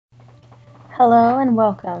Hello and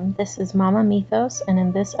welcome. This is Mama Mythos, and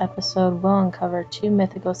in this episode we'll uncover two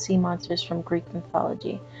mythical sea monsters from Greek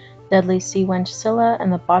mythology, deadly sea wench Scylla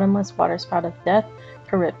and the bottomless waterspout of death,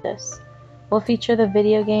 Charybdis. We'll feature the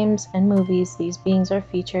video games and movies these beings are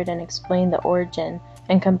featured and explain the origin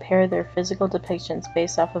and compare their physical depictions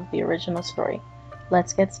based off of the original story.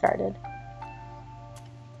 Let's get started.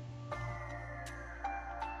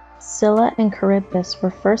 Scylla and Charybdis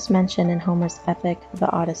were first mentioned in Homer's epic,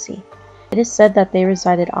 the Odyssey. It is said that they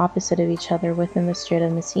resided opposite of each other within the Strait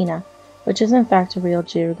of Messina, which is in fact a real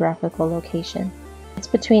geographical location. It's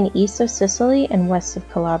between east of Sicily and west of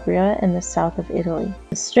Calabria in the south of Italy.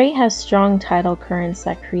 The strait has strong tidal currents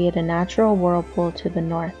that create a natural whirlpool to the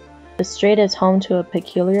north. The strait is home to a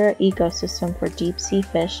peculiar ecosystem for deep-sea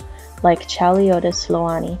fish like Chaliotis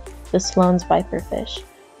sloani, the Sloane's viper fish,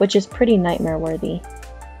 which is pretty nightmare-worthy.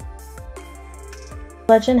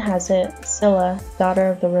 Legend has it, Scylla, daughter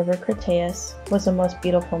of the river Crataeus, was the most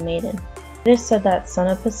beautiful maiden. It is said that son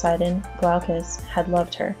of Poseidon, Glaucus, had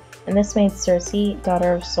loved her, and this made Circe,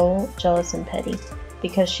 daughter of Sol, jealous and petty,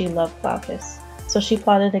 because she loved Glaucus. So she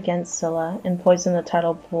plotted against Scylla and poisoned the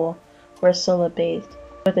tidal pool where Scylla bathed,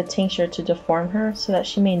 with a tincture to deform her so that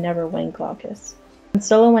she may never win Glaucus. When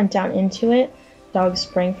Scylla went down into it, dogs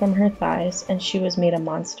sprang from her thighs, and she was made a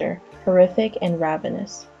monster, horrific and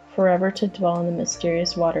ravenous, forever to dwell in the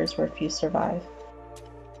mysterious waters where few survive.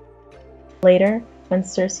 Later, when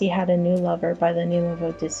Circe had a new lover by the name of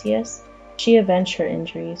Odysseus, she avenged her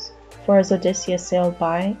injuries, for as Odysseus sailed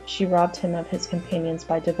by, she robbed him of his companions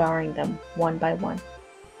by devouring them, one by one.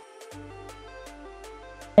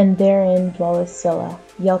 And therein dwelleth Scylla,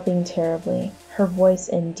 yelping terribly. Her voice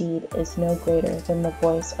indeed is no greater than the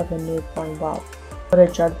voice of a newborn whelp. What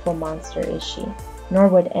a dreadful monster is she, nor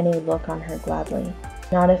would any look on her gladly,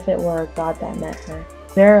 not if it were a god that met her.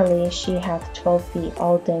 Verily, she hath 12 feet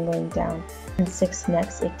all dangling down, and 6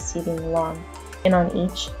 necks exceeding long, and on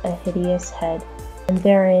each a hideous head, and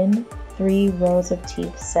therein 3 rows of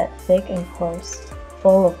teeth set thick and coarse,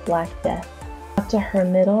 full of black death. Up to her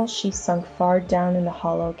middle she sunk far down in the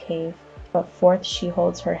hollow cave, but forth she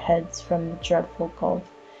holds her heads from the dreadful gulf,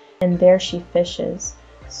 and there she fishes,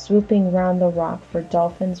 swooping round the rock for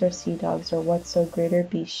dolphins or sea dogs or whatso greater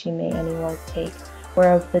beast she may anywhere take,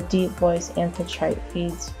 whereof the deep-voiced amphitrite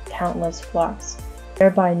feeds countless flocks.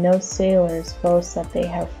 Thereby no sailors boast that they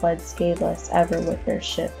have fled scatheless ever with their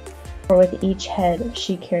ship, for with each head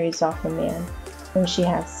she carries off a man, whom she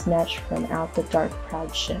hath snatched from out the dark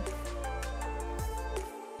proud ship.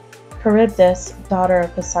 Charybdis, daughter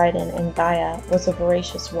of Poseidon and Gaia, was a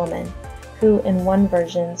voracious woman, who in one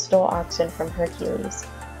version stole oxen from Hercules.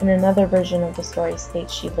 In another version of the story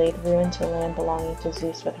states she laid ruin to land belonging to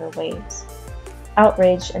Zeus with her waves.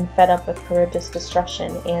 Outraged and fed up with Charybdis'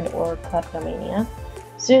 destruction and or kleptomania,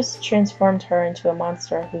 Zeus transformed her into a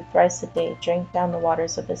monster who thrice a day drank down the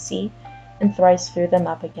waters of the sea and thrice threw them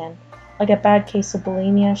up again. Like a bad case of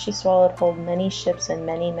bulimia, she swallowed whole many ships and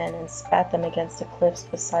many men and spat them against the cliffs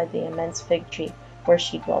beside the immense fig tree where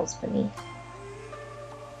she dwells beneath.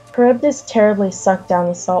 Charybdis terribly sucked down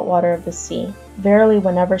the salt water of the sea. Verily,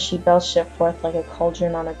 whenever she belched it forth like a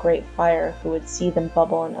cauldron on a great fire, who would see them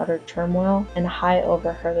bubble in utter turmoil, and high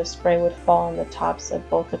over her the spray would fall on the tops of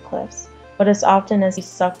both the cliffs. But as often as she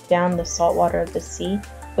sucked down the salt water of the sea,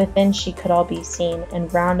 within she could all be seen,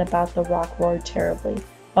 and round about the rock roared terribly,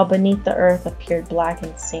 while beneath the earth appeared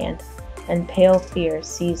blackened sand, and pale fear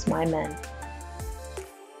seized my men.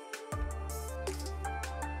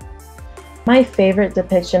 My favorite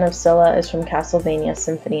depiction of Scylla is from Castlevania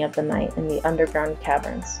Symphony of the Night in the underground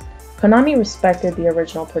caverns. Konami respected the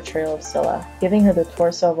original portrayal of Scylla, giving her the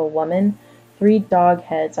torso of a woman, 3 dog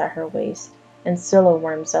heads at her waist, and Scylla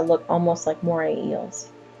worms that look almost like moray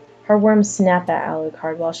eels. Her worms snap at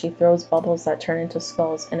Alucard while she throws bubbles that turn into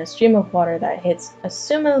skulls and a stream of water that hits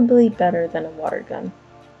assumably better than a water gun.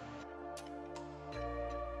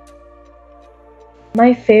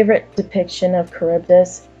 My favorite depiction of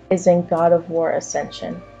Charybdis is in God of War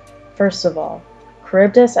Ascension. First of all,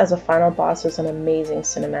 Charybdis as a final boss was an amazing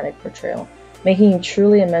cinematic portrayal, making you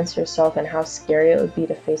truly immerse yourself in how scary it would be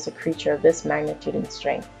to face a creature of this magnitude and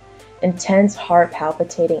strength. Intense,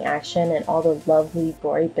 heart-palpitating action and all the lovely,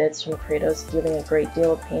 gory bits from Kratos dealing a great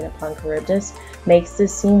deal of pain upon Charybdis makes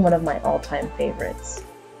this scene one of my all-time favorites.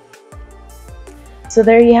 So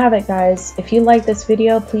there you have it, guys. If you like this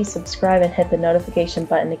video, please subscribe and hit the notification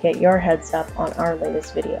button to get your heads up on our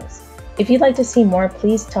latest videos. If you'd like to see more,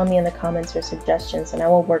 please tell me in the comments your suggestions and I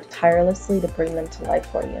will work tirelessly to bring them to life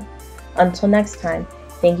for you. Until next time,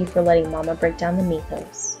 thank you for letting Mama break down the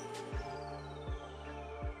mythos.